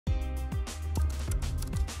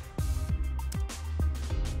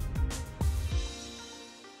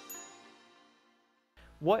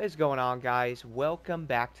What is going on, guys? Welcome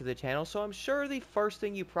back to the channel. So I'm sure the first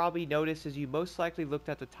thing you probably noticed is you most likely looked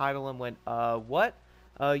at the title and went, what?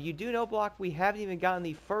 You do know, Block, we haven't even gotten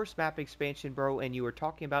the first map expansion, bro, and you were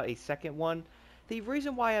talking about a second one. The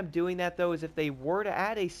reason why I'm doing that, though, is if they were to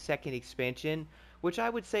add a second expansion, which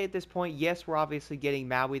I would say at this point, yes, we're obviously getting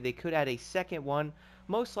Maui, they could add a second one,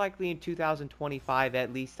 most likely in 2025,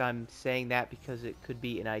 at least I'm saying that because it could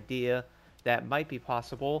be an idea that might be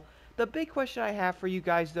possible. The big question I have for you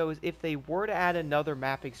guys, though, is if they were to add another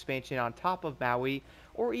map expansion on top of Maui,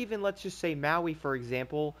 or even let's just say Maui, for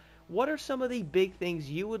example, what are some of the big things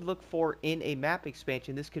you would look for in a map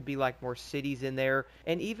expansion? This could be like more cities in there,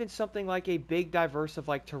 and even something like a big diverse of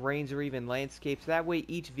like terrains or even landscapes. That way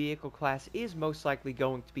each vehicle class is most likely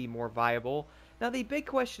going to be more viable. Now the big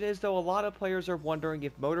question is, though, a lot of players are wondering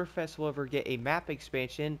if Motorfest will ever get a map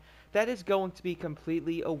expansion that is going to be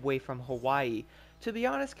completely away from Hawaii. To be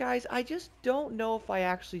honest, guys, I just don't know if I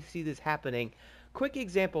actually see this happening. Quick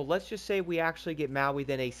example, let's just say we actually get Maui,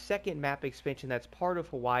 then a second map expansion that's part of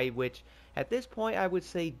Hawaii, which at this point I would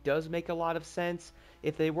say does make a lot of sense.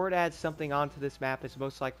 If they were to add something onto this map, it's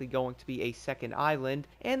most likely going to be a second island,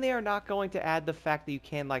 and they are not going to add the fact that you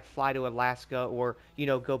can like fly to Alaska or,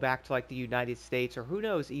 go back to like the United States or who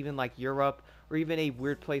knows, even like Europe or even a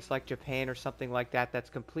weird place like Japan or something like that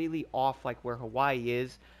that's completely off like where Hawaii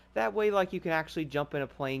is. That way, like, you can actually jump in a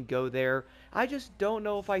plane, go there. I just don't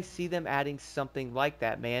know if I see them adding something like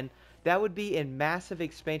that, man. That would be a massive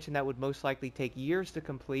expansion that would most likely take years to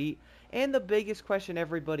complete. And the biggest question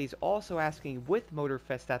everybody's also asking with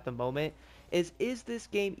Motorfest at the moment is this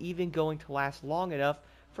game even going to last long enough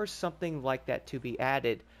for something like that to be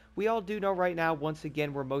added? We all do know right now, once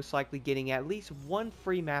again, we're most likely getting at least one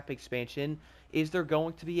free map expansion. Is there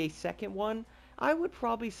going to be a second one? I would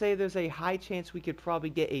probably say there's a high chance we could probably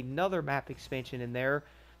get another map expansion in there,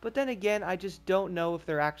 but then again, I just don't know if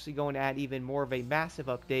they're actually going to add even more of a massive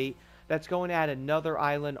update that's going to add another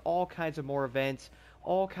island, all kinds of more events,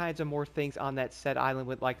 all kinds of more things on that said island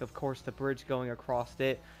with, like, of course, the bridge going across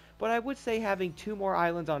it. But I would say having two more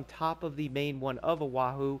islands on top of the main one of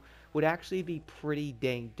Oahu would actually be pretty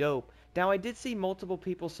dang dope. Now, I did see multiple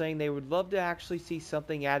people saying they would love to actually see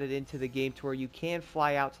something added into the game to where you can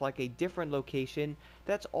fly out to like a different location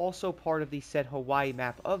that's also part of the said Hawaii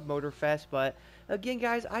map of Motorfest, but again,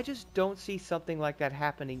 guys, I just don't see something like that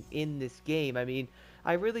happening in this game. I mean,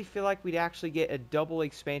 I really feel like we'd actually get a double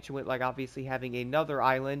expansion with, like, obviously having another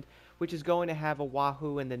island, which is going to have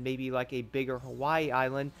Oahu and then maybe like a bigger Hawaii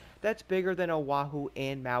island that's bigger than Oahu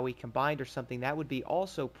and Maui combined or something. That would be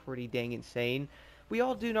also pretty dang insane. We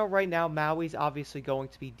all do know right now Maui's obviously going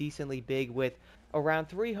to be decently big with around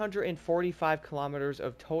 345 kilometers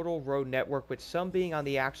of total road network, with some being on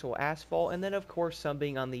the actual asphalt and then of course some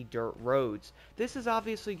being on the dirt roads. This is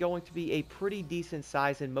obviously going to be a pretty decent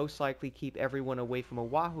size and most likely keep everyone away from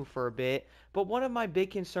Oahu for a bit, but one of my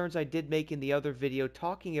big concerns I did make in the other video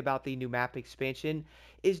talking about the new map expansion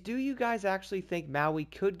is, do you guys actually think Maui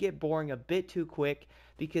could get boring a bit too quick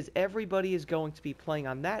because everybody is going to be playing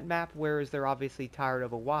on that map, whereas they're obviously tired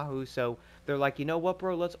of Oahu, so they're like, you know what,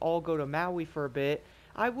 bro, let's all go to Maui for a bit.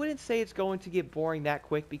 I wouldn't say it's going to get boring that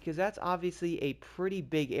quick because that's obviously a pretty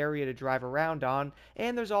big area to drive around on,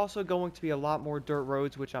 and there's also going to be a lot more dirt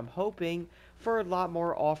roads, which I'm hoping for a lot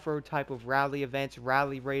more off-road type of rally events,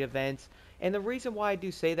 rally raid events. And the reason why I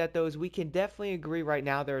do say that, though, is we can definitely agree right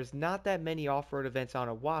now there's not that many off-road events on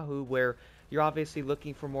Oahu where you're obviously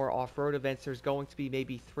looking for more off-road events. There's going to be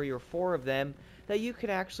maybe 3 or 4 of them that you can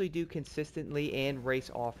actually do consistently and race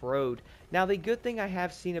off-road. Now, the good thing I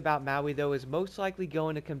have seen about Maui, though, is most likely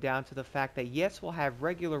going to come down to the fact that, yes, we'll have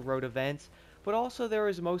regular road events, but also there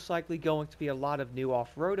is most likely going to be a lot of new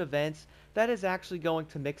off-road events that is actually going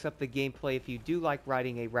to mix up the gameplay if you do like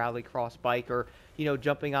riding a rallycross bike or,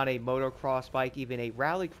 jumping on a motocross bike, even a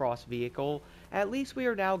rallycross vehicle. At least we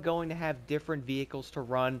are now going to have different vehicles to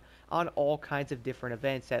run on all kinds of different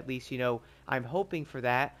events. At least, I'm hoping for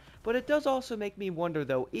that. But it does also make me wonder,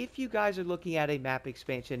 though, if you guys are looking at a map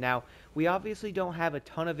expansion. Now, we obviously don't have a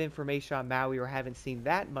ton of information on Maui or haven't seen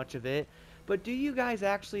that much of it, but do you guys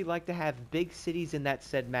actually like to have big cities in that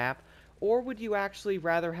said map? Or would you actually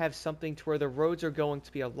rather have something to where the roads are going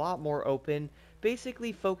to be a lot more open,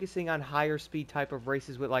 basically focusing on higher speed type of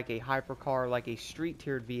races with like a hypercar, like a street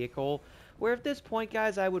tiered vehicle, where at this point,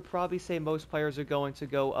 guys, I would probably say most players are going to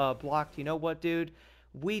go, blocked, you know what, dude?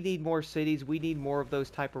 We need more cities. We need more of those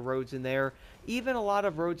type of roads in there. Even a lot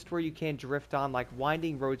of roads to where you can drift on, like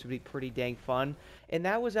winding roads would be pretty dang fun. And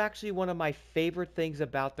that was actually one of my favorite things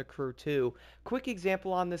about the crew too. Quick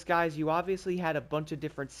example on this, guys, you obviously had a bunch of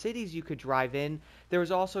different cities you could drive in. There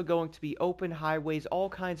was also going to be open highways, all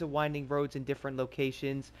kinds of winding roads in different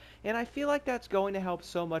locations, and I feel like that's going to help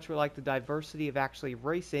so much with like the diversity of actually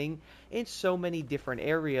racing in so many different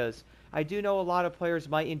areas. I do know a lot of players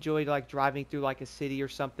might enjoy like driving through like a city or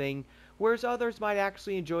something, whereas others might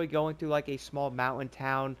actually enjoy going through like a small mountain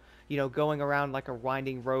town, going around like a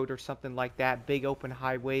winding road or something like that, big open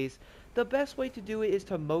highways. The best way to do it is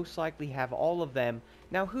to most likely have all of them.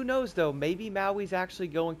 Now, who knows though, maybe Maui's actually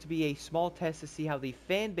going to be a small test to see how the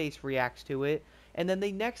fan base reacts to it, and then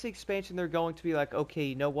the next expansion they're going to be like, okay,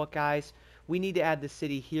 you know what, guys? We need to add the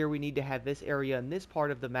city here, we need to have this area in this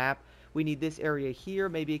part of the map, we need this area here,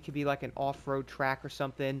 maybe it could be like an off-road track or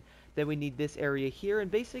something, then we need this area here,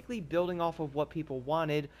 and basically building off of what people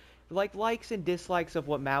wanted, like likes and dislikes of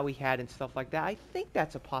what Maui had and stuff like that. I think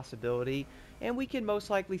that's a possibility, and we can most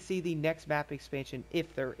likely see the next map expansion,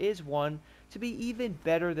 if there is one, to be even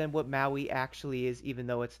better than what Maui actually is, even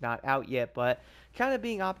though it's not out yet. But kind of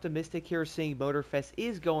being optimistic here, seeing Motorfest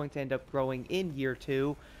is going to end up growing in year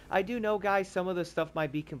 2. I do know, guys, some of the stuff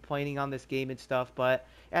might be complaining on this game and stuff, but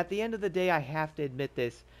at the end of the day, I have to admit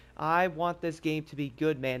this. I want this game to be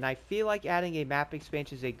good, man. I feel like adding a map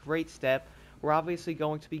expansion is a great step. We're obviously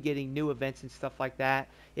going to be getting new events and stuff like that.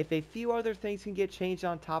 If a few other things can get changed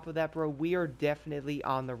on top of that, bro, we are definitely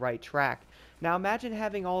on the right track. Now imagine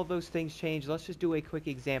having all of those things change. Let's just do a quick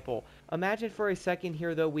example. Imagine for a second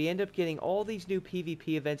here, though, we end up getting all these new PvP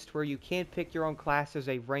events to where you can't pick your own class as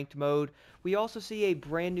a ranked mode. We also see a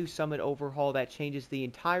brand new summit overhaul that changes the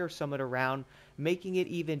entire summit around, making it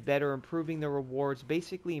even better, improving the rewards,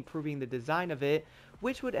 basically improving the design of it,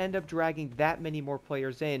 which would end up dragging that many more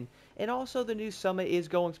players in. And also the new summit is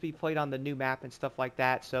going to be played on the new map and stuff like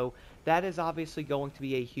that, so that is obviously going to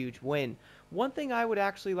be a huge win. One thing I would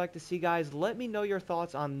actually like to see, guys, let me know your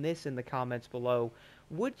thoughts on this in the comments below.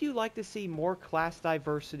 Would you like to see more class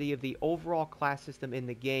diversity of the overall class system in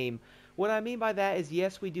the game? What I mean by that is,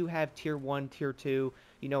 yes, we do have Tier 1, Tier 2,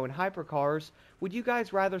 in hypercars. Would you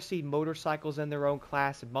guys rather see motorcycles in their own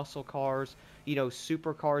class, muscle cars,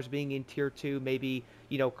 supercars being in Tier 2, maybe,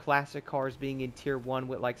 classic cars being in Tier 1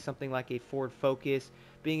 with, like, something like a Ford Focus,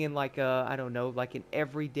 being in, like, a, I don't know, like an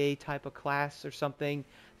everyday type of class or something?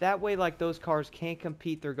 That way, like, those cars can't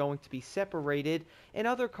compete, they're going to be separated, and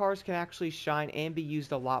other cars can actually shine and be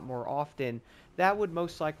used a lot more often. That would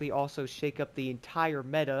most likely also shake up the entire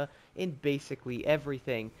meta in basically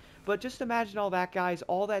everything. But just imagine all that, guys,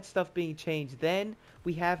 all that stuff being changed. Then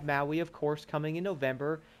we have Maui, of course, coming in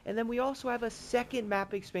November, and then we also have a second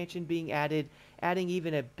map expansion being added, adding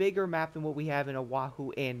even a bigger map than what we have in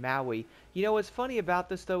Oahu and Maui. What's funny about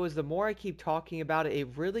this, though, is the more I keep talking about it, it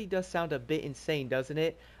really does sound a bit insane, doesn't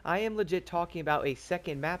it? I am legit talking about a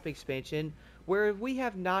second map expansion, where we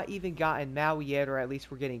have not even gotten Maui yet, or at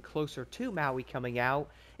least we're getting closer to Maui coming out,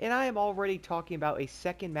 and I am already talking about a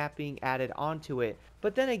second map being added onto it.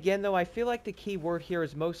 But then again, though, I feel like the key word here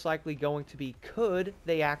is most likely going to be, could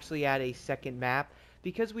they actually add a second map?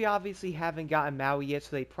 Because we obviously haven't gotten Maui yet,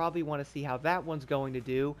 so they probably want to see how that one's going to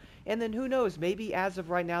do. And then who knows, maybe as of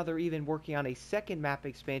right now they're even working on a second map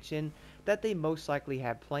expansion that they most likely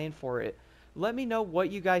have planned for it. Let me know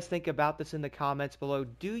what you guys think about this in the comments below.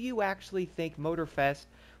 Do you actually think Motorfest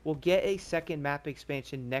will get a second map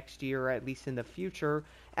expansion next year, or at least in the future,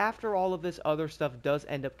 after all of this other stuff does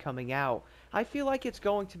end up coming out? I feel like it's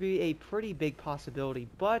going to be a pretty big possibility,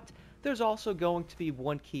 but there's also going to be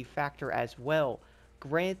one key factor as well: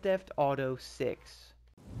 Grand Theft Auto 6.